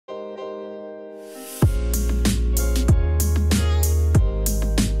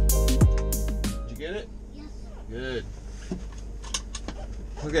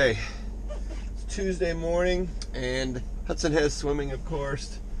Okay, it's Tuesday morning and Hudson has swimming, of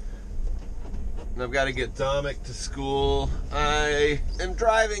course. And I've got to get Dominic to school. I am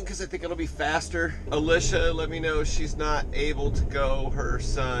driving because I think it'll be faster. Alicia let me know she's not able to go. Her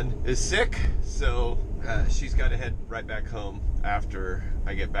son is sick, so she's got to head right back home after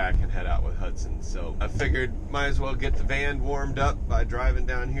I get back and head out with Hudson. So I figured might as well get the van warmed up by driving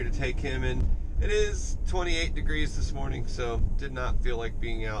down here to take him. And it is 28 degrees this morning, so did not feel like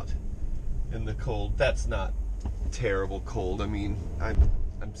being out in the cold. That's not terrible cold. I mean,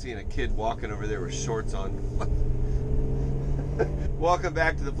 I'm seeing a kid walking over there with shorts on. Welcome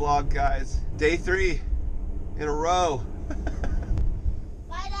back to the vlog, guys. Day 3 in a row.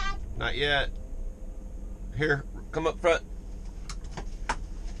 Bye, Dad. Not yet. Here, come up front.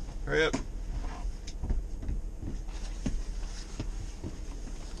 Hurry up.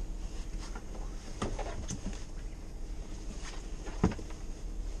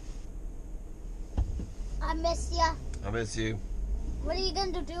 I miss ya. I miss you. What are you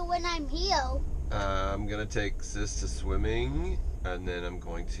going to do when I'm here? I'm gonna take Sis to swimming, and then I'm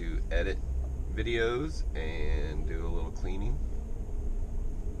going to edit videos and do a little cleaning.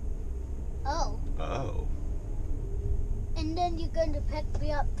 Oh. Oh. And then you're going to pick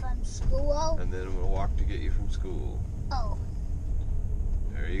me up from school? And then we'll walk to get you from school. Oh.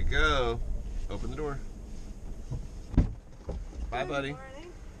 There you go. Open the door. Bye, buddy.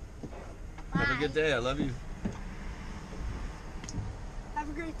 Have a good day. I love you. Have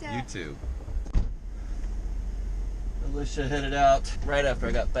a great day. You too. Alicia headed out right after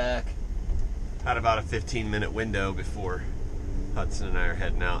I got back. Had about a 15-minute window before Hudson and I are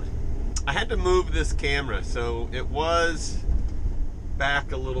heading out. I had to move this camera, so it was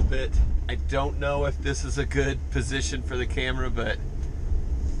back a little bit. I don't know if this is a good position for the camera, but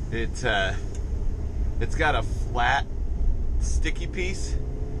it's got a flat, sticky piece,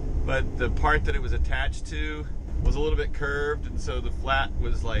 but the part that it was attached to was a little bit curved, and so the flat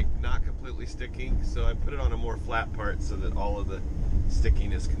was like not completely sticking, so I put it on a more flat part so that all of the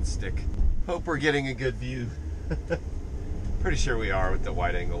stickiness can stick. Hope we're getting a good view. Pretty sure we are with the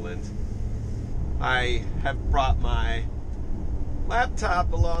wide angle lens. I have brought my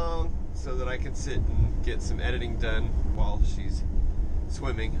laptop along so that I can sit and get some editing done while she's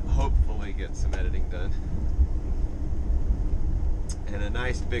swimming. Hopefully get some editing done. And a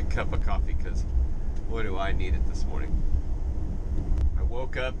nice big cup of coffee, because boy do I need it this morning. I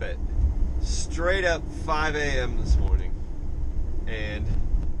woke up at straight up 5 a.m. this morning and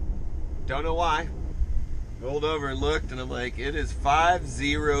don't know why. Rolled over and looked and I'm like, it is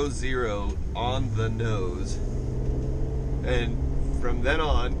 5:00 on the nose. And from then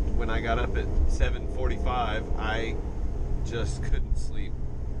on, when I got up at 7:45, I just couldn't sleep.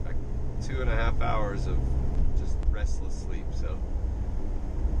 Like 2.5 hours of just restless sleep, so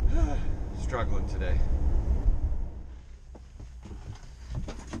struggling today.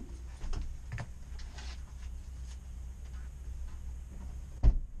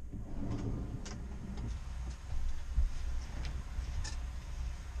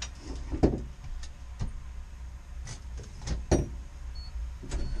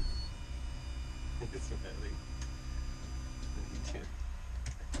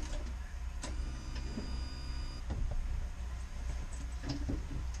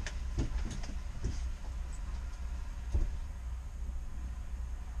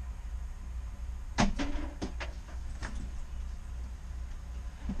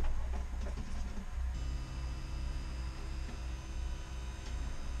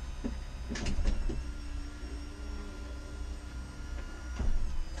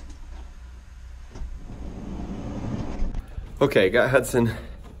 Okay, got Hudson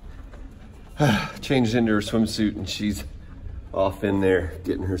changed into her swimsuit and she's off in there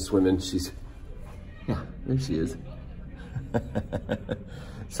getting her swimming. Yeah, there she is.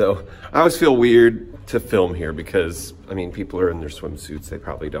 So I always feel weird to film here because, I mean, people are in their swimsuits. They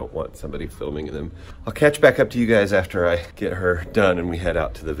probably don't want somebody filming them. I'll catch back up to you guys after I get her done and we head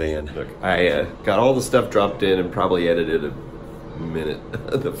out to the van. Look, I got all the stuff dropped in and probably edited a minute,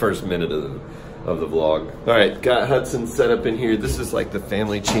 the first minute of the vlog. All right, got Hudson set up in here. This is like the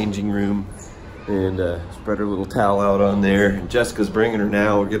family changing room, and spread her little towel out on there. And Jessica's bringing her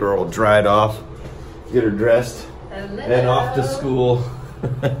now. We'll get her all dried off, get her dressed, and off to school.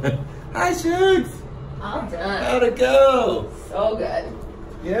 Hi, Shugs. All done. How'd it go? So good.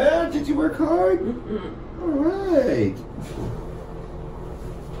 Yeah? Did you work hard? All right.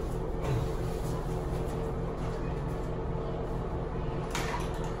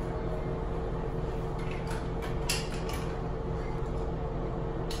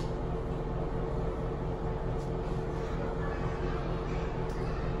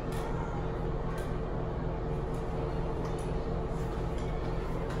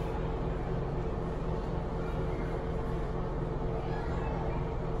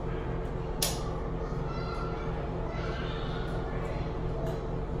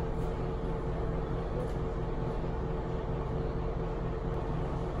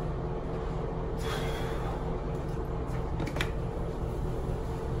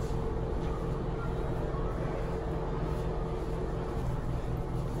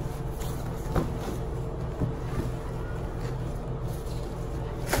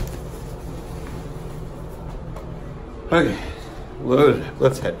 Okay, loaded.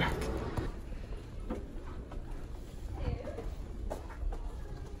 Let's head back.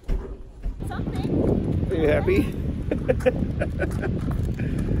 Something. Are you happy?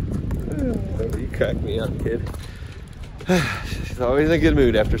 Oh, you crack me up, kid. She's always in a good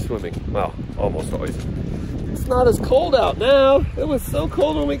mood after swimming. Well, almost always. It's not as cold out now. It was so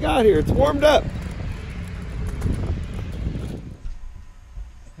cold when we got here. It's warmed up.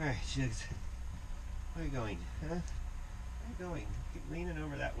 All right, Shugs. Where are you going, huh? Where are you going? Keep leaning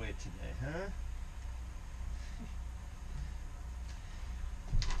over that way today, huh?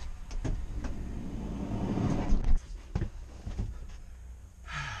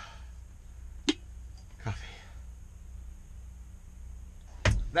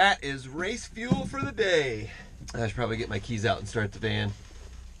 That is race fuel for the day. I should probably get my keys out and start the van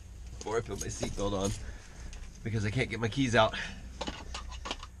before I put my seatbelt on, because I can't get my keys out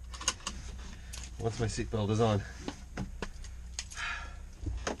once my seatbelt is on.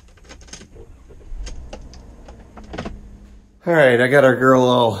 All right, I got our girl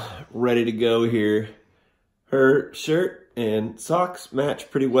all ready to go here. Her shirt and socks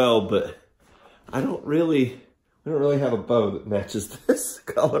match pretty well, but we don't really have a bow that matches this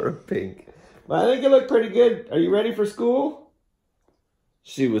color of pink. But I think it looked pretty good. Are you ready for school?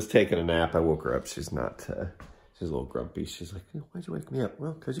 She was taking a nap. I woke her up. She's not, she's a little grumpy. She's like, why'd you wake me up?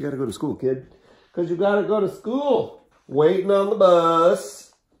 Well, because you got to go to school, kid. Because you got to go to school. Waiting on the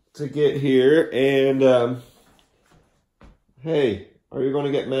bus to get here. And, hey, are you going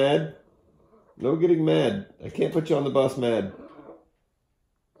to get mad? No getting mad. I can't put you on the bus mad.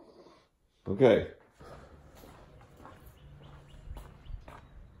 Okay.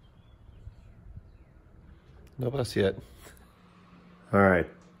 No bus yet. All right,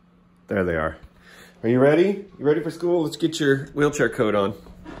 there they are. Are you ready? You ready for school? Let's get your wheelchair coat on.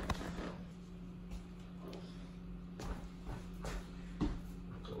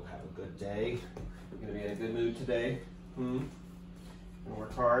 Go have a good day. You're gonna be in a good mood today. Gonna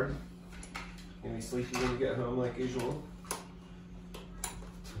work hard. Gonna be sleepy when you get home like usual.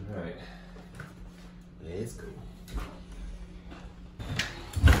 All right, let's go.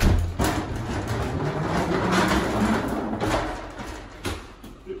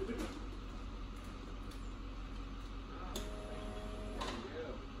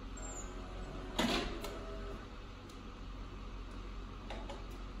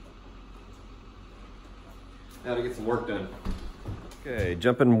 Now to get some work done. Okay,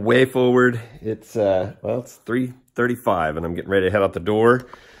 jumping way forward. It's well, it's 3:35 and I'm getting ready to head out the door.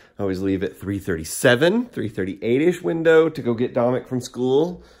 I always leave at 3:37, 3:38-ish window to go get Dominic from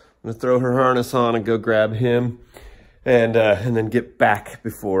school. I'm gonna throw her harness on and go grab him and then get back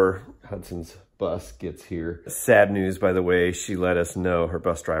before Hudson's bus gets here. Sad news, by the way, she let us know, her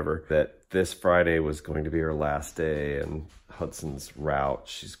bus driver, that this Friday was going to be her last day, and Hudson's route,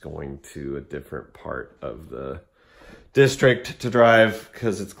 she's going to a different part of the district to drive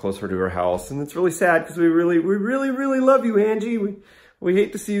because it's closer to her house. And it's really sad because we really love you, Angie. We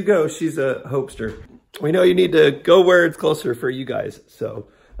hate to see you go. She's a hopester. We know you need to go where it's closer for you guys. So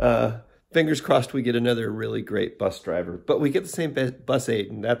fingers crossed we get another really great bus driver, but we get the same bus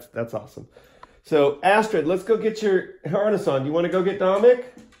aid, and that's awesome. So Astrid, let's go get your harness on. You want to go get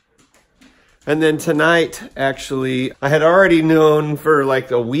Dominic? And then tonight, actually, I had already known for like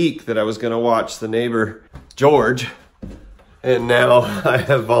a week that I was going to watch the neighbor, George. And now I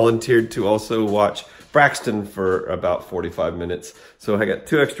have volunteered to also watch Braxton for about 45 minutes. So I got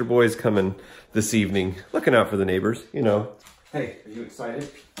 2 extra boys coming this evening, looking out for the neighbors, you know. Hey, are you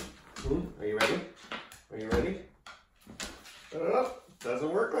excited? Are you ready? Are you ready? Oh,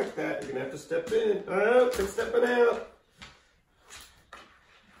 doesn't work like that. You're going to have to step in. Oh, it's stepping out.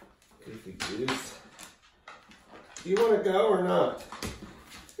 Goofy goose. Do you want to go or not?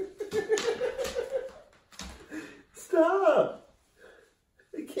 Stop!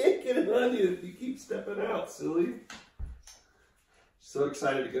 I can't get it on you if you keep stepping out, silly. She's so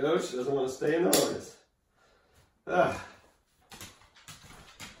excited to go, she doesn't want to stay in the harness. Ah.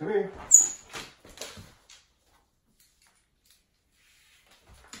 Come here.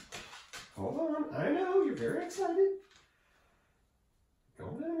 Hold on, I know, you're very excited. Go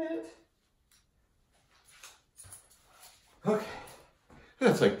in a minute. Okay.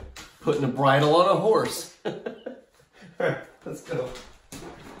 That's like putting a bridle on a horse. All right, let's go.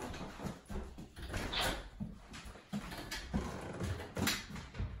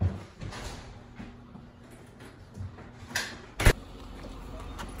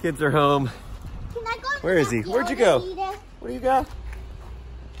 Kids are home. Where is he? Where'd you go? What do you got?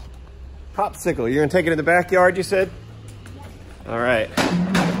 Popsicle. You're gonna take it in the backyard, you said? All right.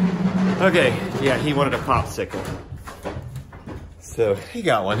 Okay, yeah, he wanted a popsicle. So he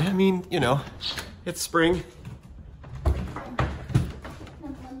got one. I mean, you know, it's spring.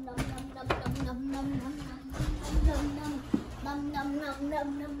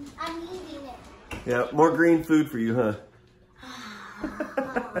 I'm eating it. Yeah, more green food for you, huh?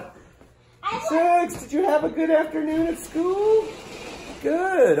 Seitz, did you have a good afternoon at school?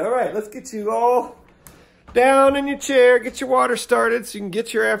 Good. All right, let's get you all down in your chair, get your water started so you can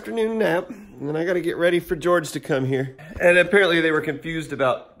get your afternoon nap. And then I got to get ready for George to come here. And apparently they were confused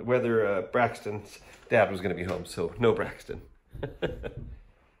about whether Braxton's dad was going to be home, so no Braxton.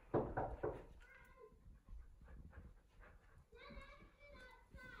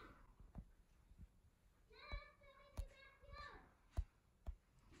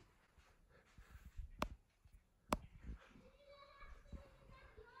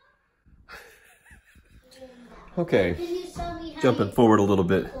 Okay, jumping forward a little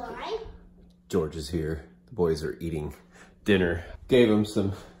bit. George is here. The boys are eating dinner. Gave him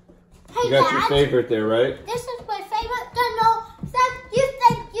some. Hey, you got Dad, your favorite there, right? This is my favorite. No,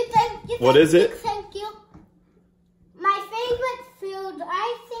 you think. What is it? Thank you. My favorite food,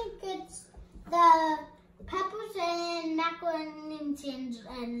 I think it's the peppers and macaroni and cheese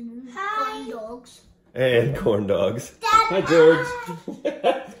and corn dogs. And corn dogs. Dad, Hi, George.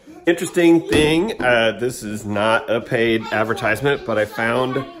 Interesting thing, this is not a paid advertisement, but I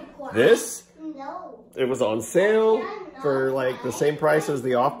found this. No. It was on sale for like the same price as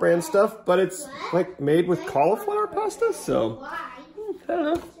the off-brand stuff, but it's like made with cauliflower pasta, so I don't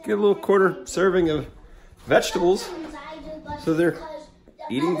know, get a little quarter serving of vegetables. So they're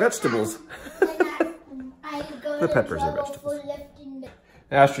eating vegetables. The peppers are vegetables.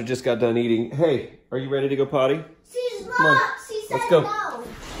 Astra just got done eating. Hey, are you ready to go potty? Come on, let's go.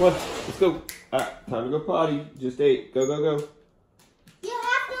 Come on, let's go. Time to go potty. Just ate. Go, go, go. You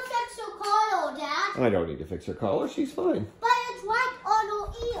have to fix your collar, Dad. I don't need to fix her collar. She's fine. But it's right on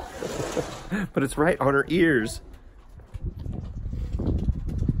her ear. But it's right on her ears.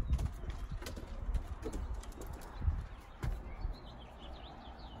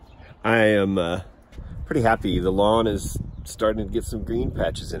 I am pretty happy. The lawn is starting to get some green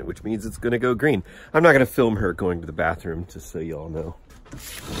patches in it, which means it's going to go green. I'm not going to film her going to the bathroom, just so y'all know.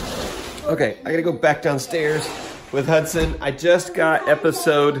 Okay, I got to go back downstairs with Hudson. I just got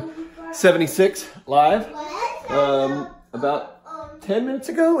episode 76 live about 10 minutes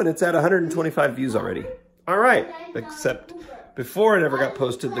ago, and it's at 125 views already. All right, except before it ever got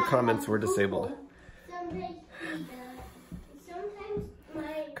posted, the comments were disabled.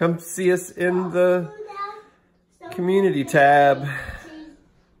 Come see us in the community tab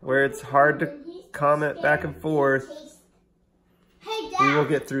where it's hard to comment back and forth. Hey, Dad. We will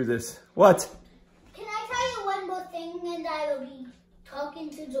get through this. What? Can I tell you one more thing and I will be talking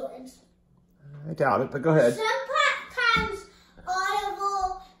to George? I doubt it, but go ahead. Sometimes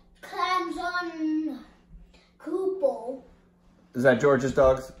Oliver climbs on Cooper. Is that George's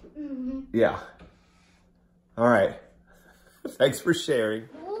dogs? Mm-hmm. Yeah. All right. Thanks for sharing.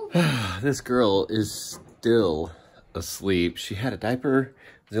 This girl is still asleep. She had a diaper.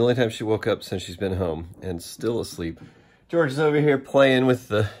 It's the only time she woke up since she's been home, and still asleep. George is over here playing with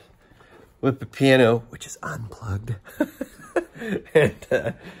the piano, which is unplugged.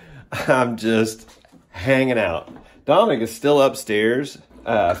 And I'm just hanging out. Dominic is still upstairs,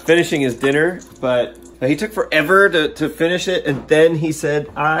 finishing his dinner, but he took forever to finish it, and then he said,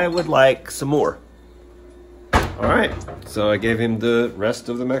 I would like some more. All right, so I gave him the rest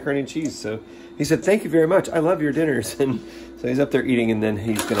of the macaroni and cheese. So he said, thank you very much. I love your dinners. And so he's up there eating, and then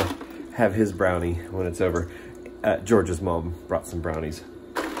he's gonna have his brownie when it's over. George's mom brought some brownies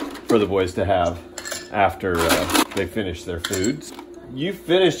for the boys to have after they finish their food. You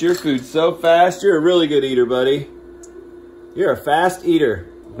finished your food so fast. You're a really good eater, buddy. You're a fast eater.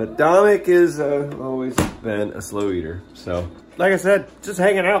 But Dominic is always been a slow eater. So, like I said, just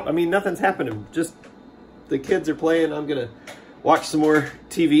hanging out. I mean, nothing's happening. Just the kids are playing. I'm gonna watch some more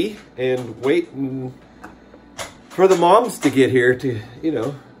TV and wait for the moms to get here to, you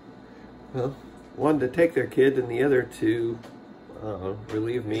know, well, one to take their kid and the other to, I don't know,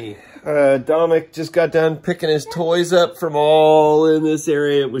 relieve me. Dominic just got done picking his toys up from all in this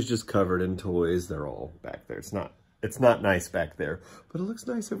area. It was just covered in toys. They're all back there. It's not nice back there, but it looks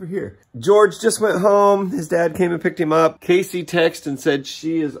nice over here. George just went home. His dad came and picked him up. Casey texted and said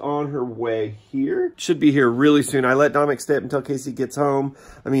she is on her way here. Should be here really soon. I let Dominic stay up until Casey gets home.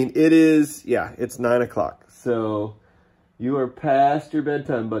 I mean, it is, yeah, it's 9 o'clock. So you are past your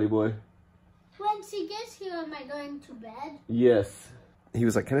bedtime, buddy boy. When she gets here, am I going to bed? Yes. He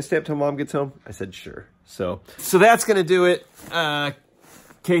was like, can I stay up till mom gets home? I said, sure. So that's going to do it.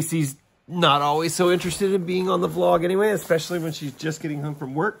 Casey's not always so interested in being on the vlog anyway, especially when she's just getting home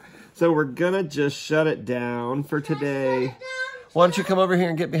from work. So we're gonna just shut it down for today. Why don't you come over here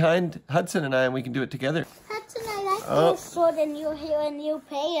and get behind Hudson and I, and we can do it together. Hudson, I like your sword and your hair and your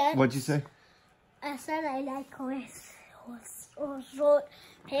pants. What'd you say? I said I like your short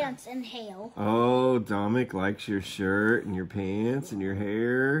pants and hair. Oh, Dominic likes your shirt and your pants and your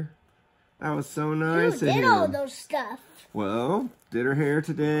hair. That was so nice. You did all those stuff. Well, did her hair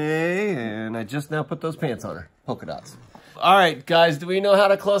today, and I just now put those pants on her. Polka dots. All right, guys, do we know how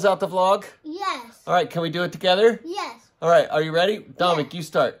to close out the vlog? Yes. All right, can we do it together? Yes. All right, are you ready? Dominic, you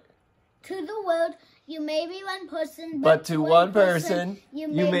start. To the world, you may be one person, but to one person, you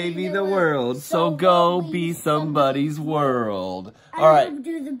may be the world. So go be somebody's world. All right. I'm going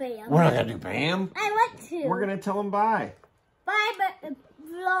to do the bam. We're not going to do bam. I want to. We're going to tell them bye. Bye, but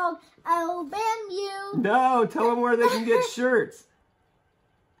vlog. I'll bam you. No, tell them where they can get shirts.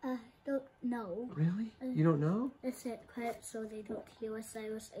 Don't know. Really? You don't know? I said quiet so they don't hear us. I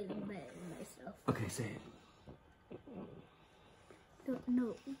was saying better myself. Okay, say it. Don't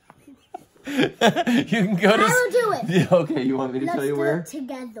know. You can go to... I will do it. Yeah, okay, you want me to tell you where? Let's do it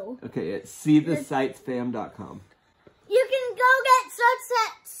together. Okay, it's seethesitesfam.com. You can go get shirts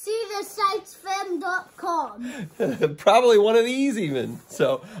at seethesitesfam.com. Probably one of these even.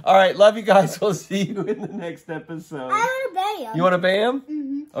 So, all right, love you guys. We'll see you in the next episode. I want a bam. You want a bam?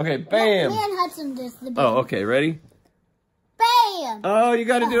 Mm-hmm. Okay, bam. Me and Hudson does the bam. Oh, okay, ready? Bam. Oh, you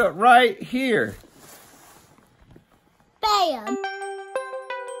got to do it right here. Bam.